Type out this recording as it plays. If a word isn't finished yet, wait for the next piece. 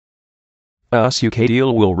A US-UK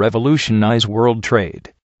deal will revolutionize world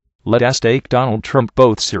trade. Let us take Donald Trump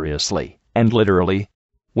both seriously and literally.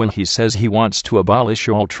 When he says he wants to abolish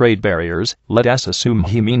all trade barriers, let us assume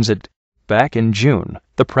he means it. Back in June,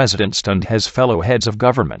 the president stunned his fellow heads of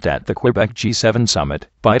government at the Quebec G7 summit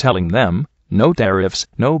by telling them, no tariffs,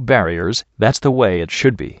 no barriers, that's the way it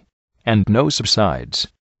should be. And no subsides.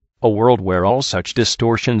 A world where all such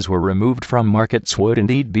distortions were removed from markets would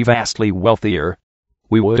indeed be vastly wealthier.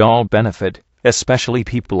 We would all benefit, especially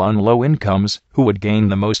people on low incomes, who would gain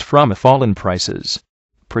the most from a fall in prices.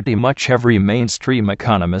 Pretty much every mainstream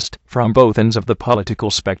economist, from both ends of the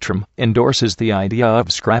political spectrum, endorses the idea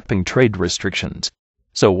of scrapping trade restrictions.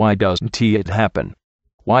 So why doesn't it happen?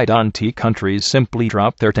 Why don't countries simply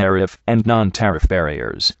drop their tariff and non-tariff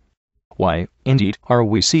barriers? Why, indeed, are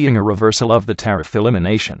we seeing a reversal of the tariff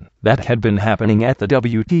elimination that had been happening at the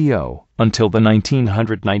WTO until the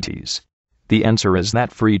 1990s? The answer is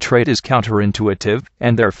that free trade is counterintuitive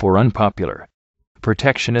and therefore unpopular.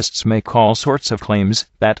 Protectionists make all sorts of claims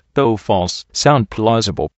that, though false, sound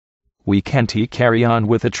plausible. We can't carry on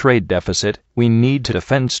with a trade deficit, we need to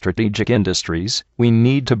defend strategic industries, we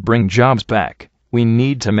need to bring jobs back, we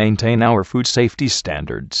need to maintain our food safety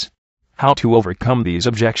standards. How to overcome these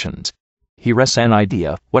objections? Here's an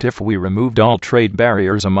idea: what if we removed all trade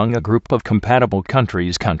barriers among a group of compatible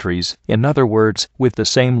countries, in other words, with the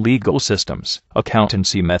same legal systems,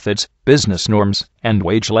 accountancy methods, business norms, and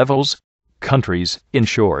wage levels? Countries, in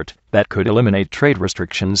short, that could eliminate trade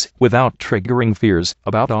restrictions without triggering fears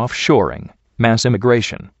about offshoring, mass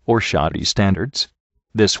immigration, or shoddy standards.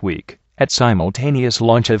 This week, at simultaneous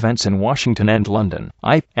launch events in Washington and London,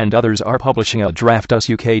 I and others are publishing a draft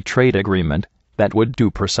US-UK trade agreement that would do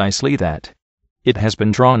precisely that. It has been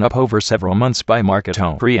drawn up over several months by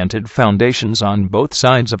market-oriented foundations on both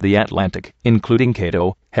sides of the Atlantic, including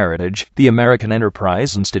Cato, Heritage, the American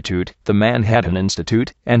Enterprise Institute, the Manhattan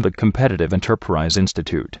Institute, and the Competitive Enterprise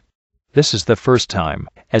Institute. This is the first time,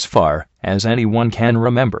 as far as anyone can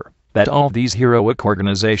remember, that all these heroic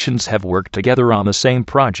organizations have worked together on the same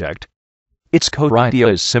project. Its core idea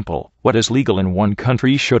is simple: what is legal in one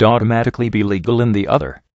country should automatically be legal in the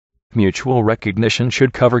other. Mutual recognition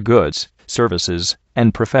should cover goods, services,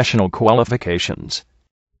 and professional qualifications.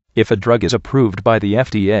 If a drug is approved by the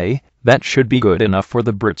FDA, that should be good enough for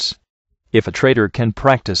the Brits. If a trader can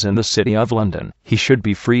practice in the City of London, he should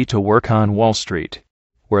be free to work on Wall Street.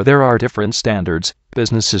 Where there are different standards,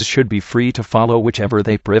 businesses should be free to follow whichever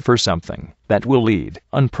they prefer, something that will lead,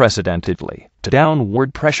 unprecedentedly, to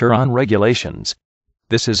downward pressure on regulations.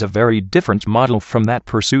 This is a very different model from that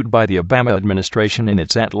pursued by the Obama administration in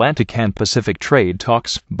its Atlantic and Pacific trade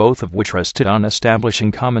talks, both of which rested on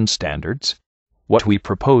establishing common standards. What we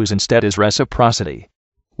propose instead is reciprocity.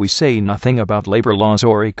 We say nothing about labor laws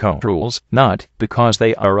or eco rules, not because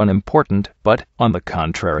they are unimportant, but, on the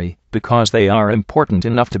contrary, because they are important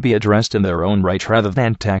enough to be addressed in their own right rather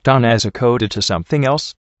than tacked on as a coda to something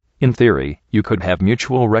else. In theory, you could have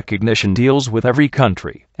mutual recognition deals with every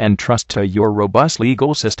country and trust to your robust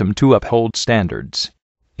legal system to uphold standards.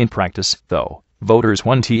 In practice, though, voters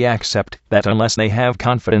won't accept that unless they have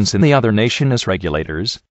confidence in the other nation as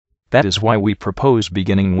regulators. That is why we propose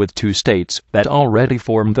beginning with two states that already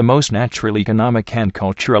form the most natural economic and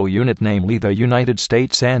cultural unit, namely the United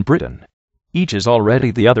States and Britain. Each is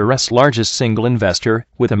already the other's largest single investor,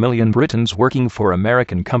 with 1 million Britons working for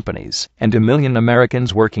American companies and 1 million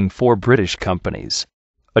Americans working for British companies.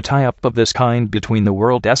 A tie-up of this kind between the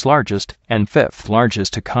world's largest and fifth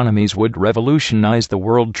largest economies would revolutionize the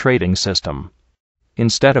world trading system.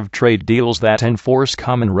 Instead of trade deals that enforce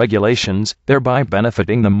common regulations, thereby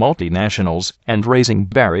benefiting the multinationals and raising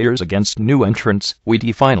barriers against new entrants,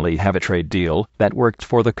 we'd finally have a trade deal that worked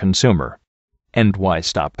for the consumer. And why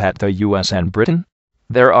stop at the US and Britain?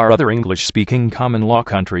 There are other English-speaking common law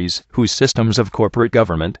countries whose systems of corporate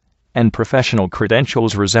government and professional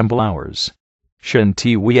credentials resemble ours. Shouldn't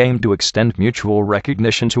we aim to extend mutual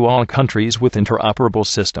recognition to all countries with interoperable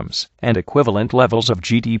systems and equivalent levels of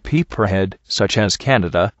GDP per head, such as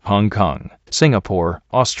Canada, Hong Kong, Singapore,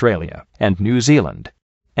 Australia, and New Zealand?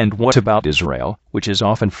 And what about Israel, which is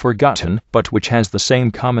often forgotten, but which has the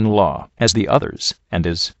same common law as the others, and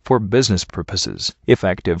is, for business purposes,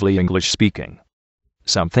 effectively English-speaking?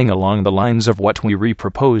 Something along the lines of what we're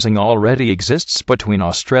proposing already exists between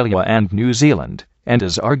Australia and New Zealand, and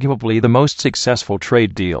is arguably the most successful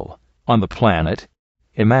trade deal on the planet.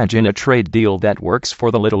 Imagine a trade deal that works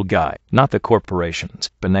for the little guy, not the corporations,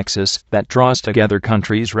 a nexus that draws together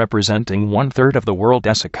countries representing 1/3 of the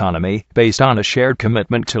world's economy based on a shared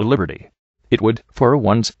commitment to liberty. It would, for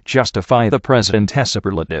once, justify the president's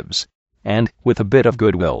superlatives. And, with a bit of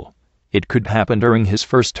goodwill, it could happen during his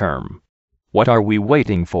first term. What are we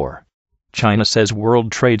waiting for? China says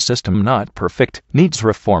world trade system not perfect, needs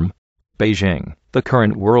reform. Beijing, the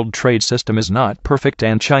current world trade system is not perfect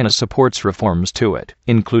and China supports reforms to it,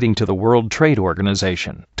 including to the World Trade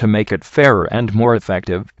Organization, to make it fairer and more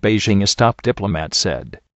effective, Beijing's top diplomat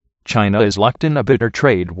said. China is locked in a bitter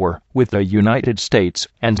trade war with the United States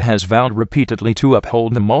and has vowed repeatedly to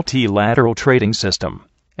uphold the multilateral trading system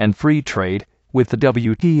and free trade, with the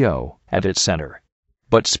WTO at its center.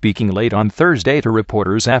 But speaking late on Thursday to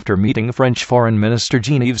reporters after meeting French Foreign Minister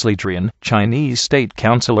Jean-Yves Le Drian, Chinese State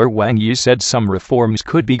Councillor Wang Yi said some reforms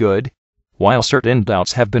could be good. While certain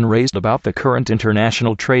doubts have been raised about the current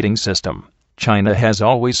international trading system, China has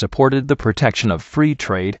always supported the protection of free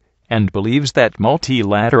trade and believes that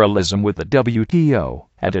multilateralism with the WTO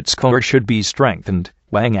at its core should be strengthened,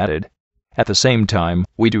 Wang added. At the same time,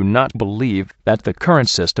 we do not believe that the current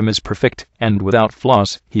system is perfect and without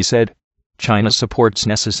flaws, he said. China supports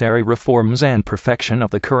necessary reforms and perfection of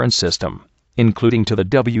the current system, including to the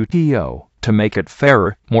WTO, to make it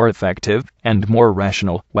fairer, more effective, and more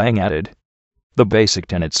rational, Wang added. The basic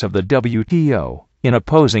tenets of the WTO, in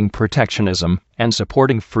opposing protectionism and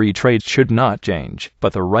supporting free trade, should not change,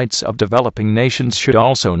 but the rights of developing nations should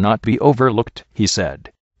also not be overlooked, he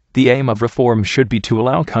said. The aim of reform should be to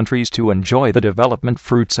allow countries to enjoy the development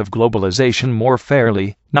fruits of globalization more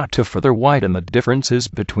fairly, not to further widen the differences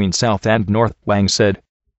between South and North, Wang said.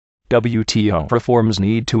 WTO reforms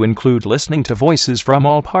need to include listening to voices from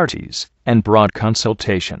all parties and broad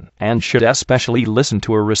consultation, and should especially listen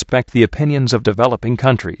to or respect the opinions of developing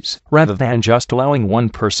countries, rather than just allowing one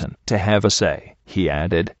person to have a say, he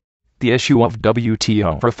added. The issue of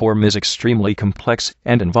WTO reform is extremely complex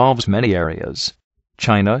and involves many areas.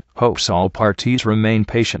 China hopes all parties remain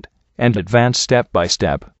patient and advance step by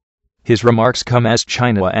step. His remarks come as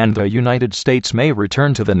China and the United States may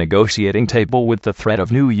return to the negotiating table with the threat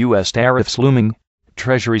of new U.S. tariffs looming.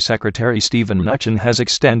 Treasury Secretary Steven Mnuchin has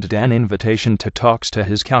extended an invitation to talks to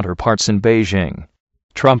his counterparts in Beijing.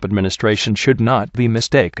 Trump administration should not be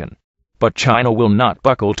mistaken. But China will not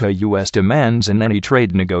buckle to U.S. demands in any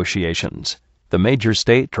trade negotiations, the major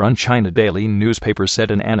state-run China daily newspaper said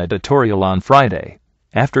in an editorial on Friday,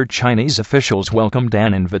 after Chinese officials welcomed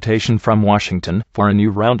an invitation from Washington for a new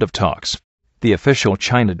round of talks. The official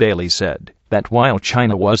China daily said that while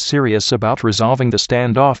China was serious about resolving the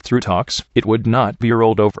standoff through talks, it would not be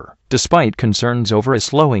rolled over, despite concerns over a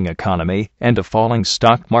slowing economy and a falling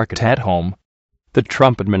stock market at home. The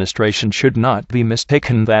Trump administration should not be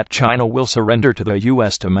mistaken that China will surrender to the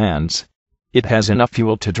U.S. demands. It has enough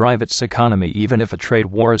fuel to drive its economy even if a trade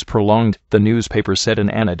war is prolonged, the newspaper said in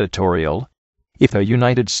an editorial. If the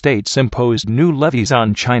United States imposed new levies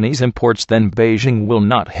on Chinese imports, then Beijing will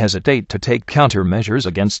not hesitate to take countermeasures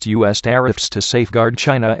against U.S. tariffs to safeguard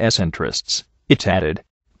China's interests, it added.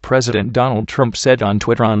 President Donald Trump said on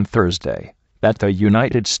Twitter on Thursday that the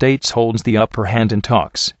United States holds the upper hand in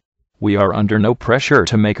talks. We are under no pressure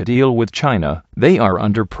to make a deal with China, they are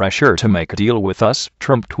under pressure to make a deal with us,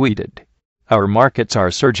 Trump tweeted. Our markets are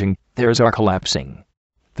surging, theirs are collapsing.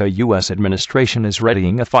 The U.S. administration is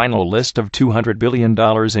readying a final list of $200 billion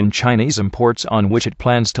in Chinese imports on which it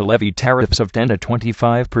plans to levy tariffs of 10 to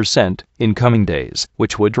 25% in coming days,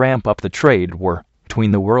 which would ramp up the trade war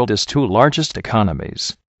between the world's two largest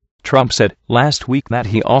economies. Trump said last week that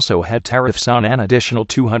he also had tariffs on an additional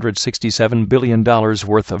 $267 billion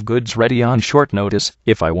worth of goods ready on short notice,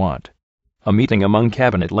 if I want. A meeting among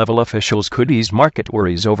cabinet-level officials could ease market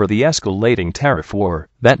worries over the escalating tariff war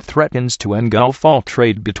that threatens to engulf all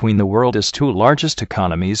trade between the world's two largest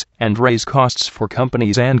economies and raise costs for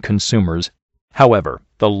companies and consumers. However,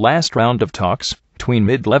 the last round of talks between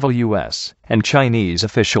mid-level U.S. and Chinese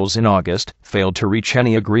officials in August failed to reach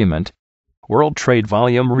any agreement. World trade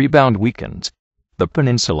volume rebound weakens. The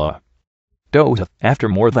peninsula. After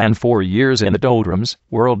more than 4 years in the doldrums,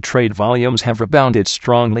 world trade volumes have rebounded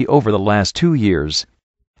strongly over the last 2 years.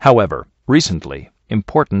 However, recently,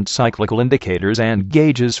 important cyclical indicators and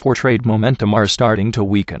gauges for trade momentum are starting to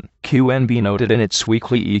weaken, QNB noted in its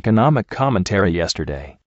weekly economic commentary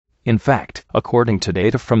yesterday. In fact, according to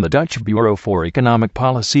data from the Dutch Bureau for Economic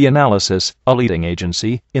Policy Analysis, a leading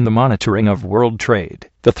agency in the monitoring of world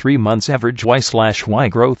trade, the 3 months average Y/Y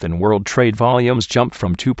growth in world trade volumes jumped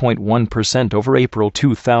from 2.1% over April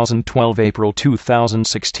 2012-April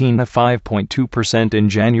 2016 to 5.2% in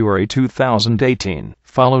January 2018,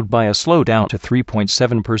 followed by a slowdown to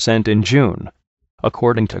 3.7% in June.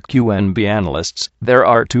 According to QNB analysts, there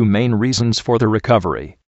are two main reasons for the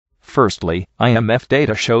recovery. Firstly, IMF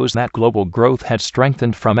data shows that global growth had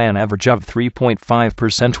strengthened from an average of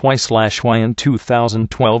 3.5% Y/Y in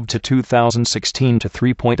 2012 to 2016 to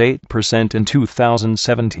 3.8% in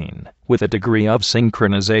 2017, with a degree of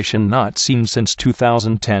synchronization not seen since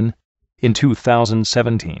 2010. In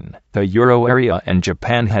 2017, the euro area and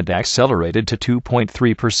Japan had accelerated to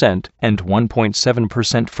 2.3% and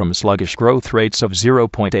 1.7% from sluggish growth rates of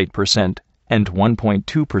 0.8% and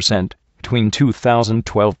 1.2% between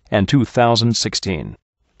 2012 and 2016.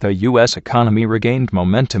 The U.S. economy regained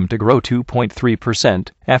momentum to grow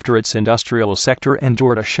 2.3% after its industrial sector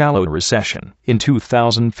endured a shallow recession in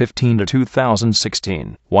 2015 to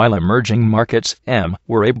 2016, while emerging markets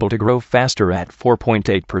were able to grow faster at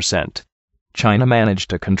 4.8%. China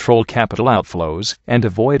managed to control capital outflows and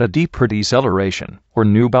avoid a deeper deceleration or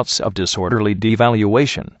new bouts of disorderly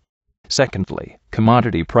devaluation. Secondly,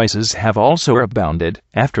 commodity prices have also rebounded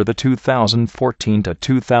after the 2014 to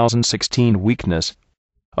 2016 weakness.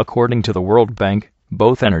 According to the World Bank,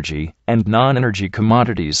 both energy and non-energy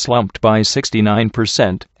commodities slumped by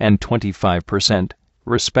 69% and 25%,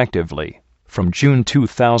 respectively, from June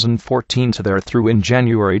 2014 to through in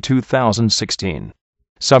January 2016.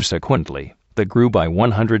 Subsequently, they grew by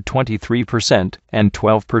 123% and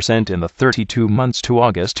 12% in the 32 months to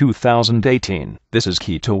August 2018. This is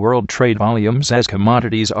key to world trade volumes as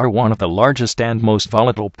commodities are one of the largest and most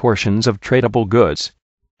volatile portions of tradable goods.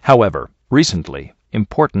 However, recently,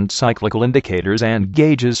 important cyclical indicators and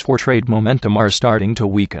gauges for trade momentum are starting to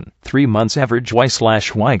weaken. 3 months average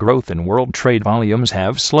Y/Y growth in world trade volumes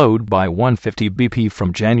have slowed by 150 BP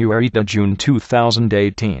from January to June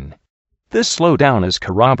 2018. This slowdown is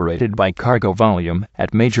corroborated by cargo volume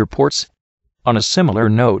at major ports. On a similar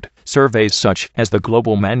note, surveys such as the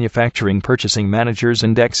Global Manufacturing Purchasing Managers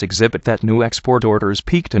Index exhibit that new export orders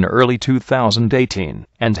peaked in early 2018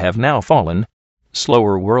 and have now fallen.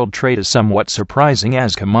 Slower world trade is somewhat surprising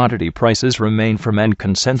as commodity prices remain firm and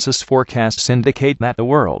consensus forecasts indicate that the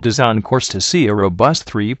world is on course to see a robust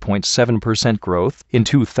 3.7% growth in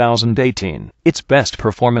 2018, its best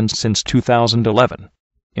performance since 2011.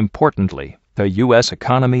 Importantly, the U.S.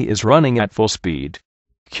 economy is running at full speed.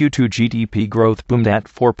 Q2 GDP growth boomed at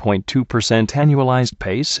 4.2% annualized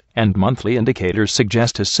pace, and monthly indicators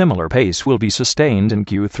suggest a similar pace will be sustained in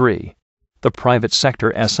Q3. The private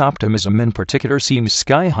sector's optimism in particular seems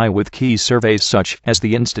sky-high with key surveys such as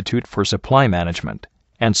the Institute for Supply Management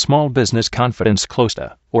and Small Business Confidence close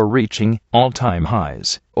to or reaching all-time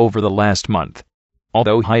highs over the last month.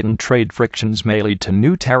 Although heightened trade frictions may lead to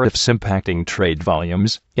new tariffs impacting trade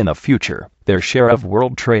volumes in the future, their share of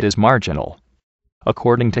world trade is marginal.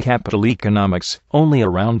 According to Capital Economics, only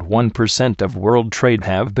around 1% of world trade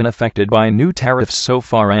have been affected by new tariffs so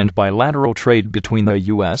far, and bilateral trade between the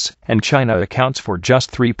U.S. and China accounts for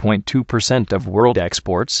just 3.2% of world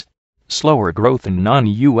exports. Slower growth in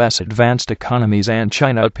non-U.S. advanced economies and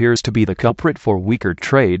China appears to be the culprit for weaker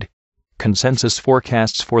trade. Consensus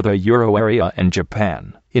forecasts for the euro area and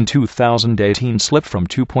Japan in 2018 slipped from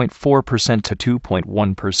 2.4% to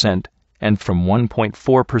 2.1% and from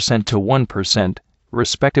 1.4% to 1%,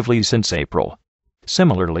 respectively, since April.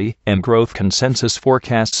 Similarly, growth consensus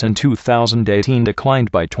forecasts in 2018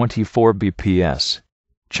 declined by 24 bps.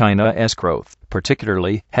 China's growth,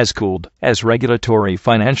 particularly, has cooled as regulatory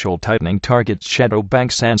financial tightening targets shadow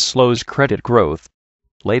banks and slows credit growth.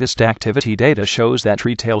 Latest activity data shows that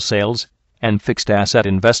retail sales and fixed asset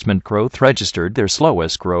investment growth registered their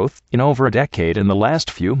slowest growth in over a decade in the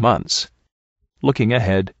last few months. Looking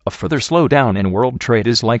ahead, a further slowdown in world trade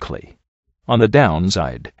is likely. On the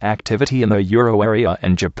downside, activity in the euro area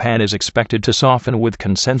and Japan is expected to soften with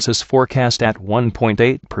consensus forecast at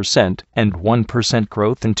 1.8% and 1%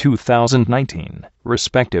 growth in 2019,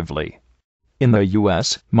 respectively. In the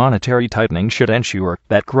U.S., monetary tightening should ensure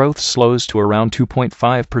that growth slows to around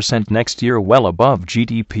 2.5% next year, well above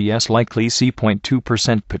GDP's likely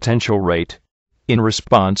 0.2% potential rate. In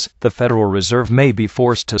response, the Federal Reserve may be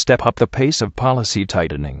forced to step up the pace of policy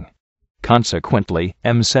tightening. Consequently,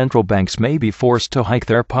 central banks may be forced to hike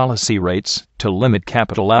their policy rates to limit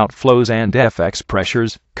capital outflows and FX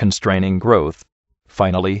pressures, constraining growth.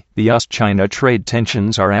 Finally, the US-China trade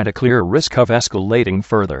tensions are at a clear risk of escalating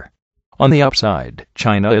further. On the upside,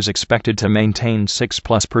 China is expected to maintain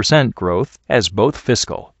 6+% growth as both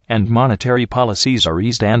fiscal and monetary policies are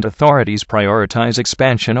eased and authorities prioritize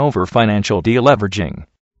expansion over financial deleveraging.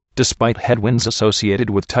 Despite headwinds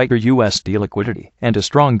associated with tighter USD liquidity and a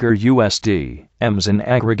stronger USD, EMs in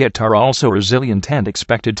aggregate are also resilient and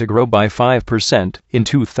expected to grow by 5% in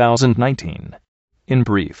 2019. In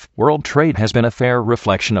brief, world trade has been a fair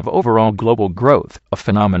reflection of overall global growth, a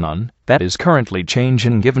phenomenon that is currently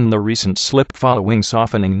changing given the recent slip following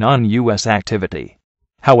softening non-US activity.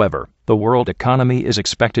 However, the world economy is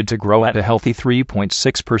expected to grow at a healthy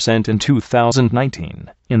 3.6% in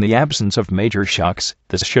 2019. In the absence of major shocks,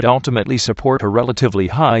 this should ultimately support a relatively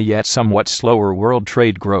high yet somewhat slower world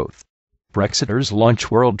trade growth. Brexiters launch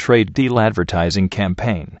world trade deal advertising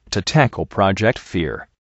campaign to tackle Project Fear.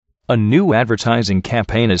 A new advertising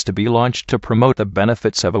campaign is to be launched to promote the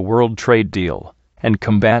benefits of a world trade deal and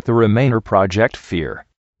combat the Remainer Project Fear.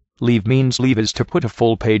 Leave means leave is to put a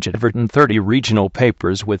full-page advert in 30 regional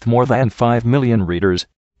papers with more than 5 million readers.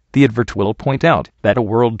 The advert will point out that a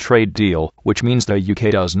world trade deal, which means the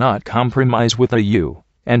UK does not compromise with the EU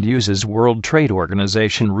and uses World Trade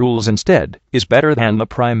Organization rules instead, is better than the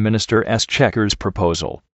Prime Minister's Chequers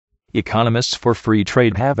proposal. Economists for free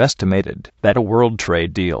trade have estimated that a world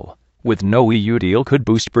trade deal with no EU deal could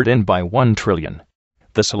boost Britain by $1 trillion.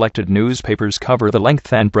 The selected newspapers cover the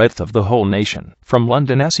length and breadth of the whole nation, from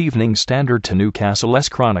London's Evening Standard to Newcastle's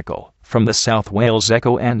Chronicle, from the South Wales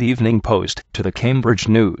Echo and Evening Post to the Cambridge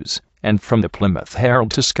News, and from the Plymouth Herald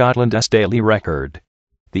to Scotland's Daily Record.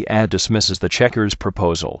 The ad dismisses the Chequers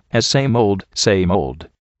proposal as same old, same old.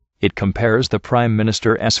 It compares the Prime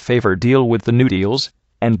Minister's favour deal with the New Deals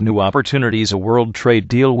and new opportunities a world trade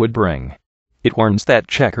deal would bring. It warns that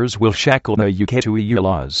Chequers will shackle the UK to EU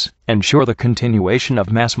laws, ensure the continuation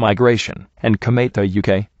of mass migration, and commit the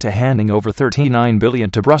UK to handing over $39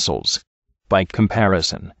 billion to Brussels. By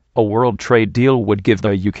comparison, a world trade deal would give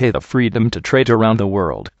the UK the freedom to trade around the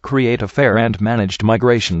world, create a fair and managed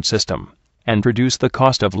migration system, and reduce the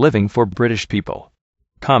cost of living for British people.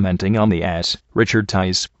 Commenting on the ads, Richard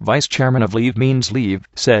Tice, vice chairman of Leave Means Leave,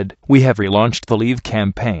 said, "We have relaunched the Leave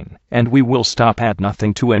campaign, and we will stop at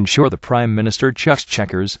nothing to ensure the Prime Minister chucks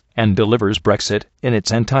Chequers and delivers Brexit in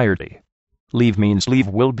its entirety." Leave Means Leave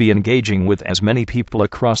will be engaging with as many people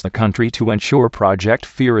across the country to ensure Project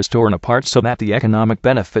Fear is torn apart so that the economic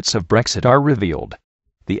benefits of Brexit are revealed.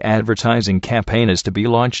 The advertising campaign is to be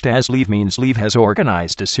launched as Leave Means Leave has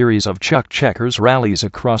organised a series of Chuck Chequers rallies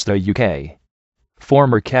across the UK.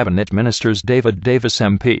 Former Cabinet Ministers David Davis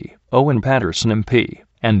MP, Owen Patterson MP,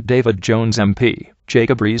 and David Jones MP,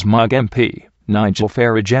 Jacob Rees-Mogg MP, Nigel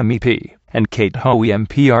Farage MEP, and Kate Hoey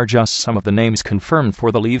MP are just some of the names confirmed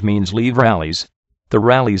for the Leave Means Leave rallies. The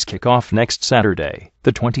rallies kick off next Saturday,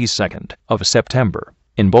 the 22nd of September,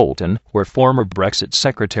 in Bolton, where former Brexit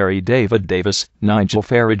Secretary David Davis, Nigel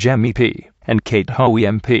Farage MEP, and Kate Hoey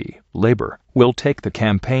MP, Labour, will take the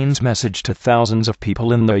campaign's message to thousands of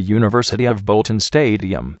people in the University of Bolton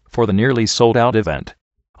Stadium for the nearly sold-out event.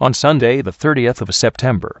 On Sunday, the 30th of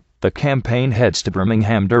September, the campaign heads to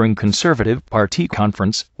Birmingham during Conservative Party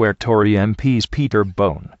conference, where Tory MPs Peter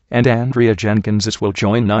Bone and Andrea Jenkyns will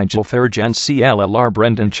join Nigel Farage and CLLR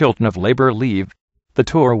Brendan Chilton of Labour Leave. The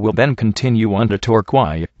tour will then continue on to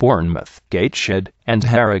Torquay, Bournemouth, Gateshead, and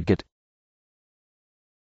Harrogate.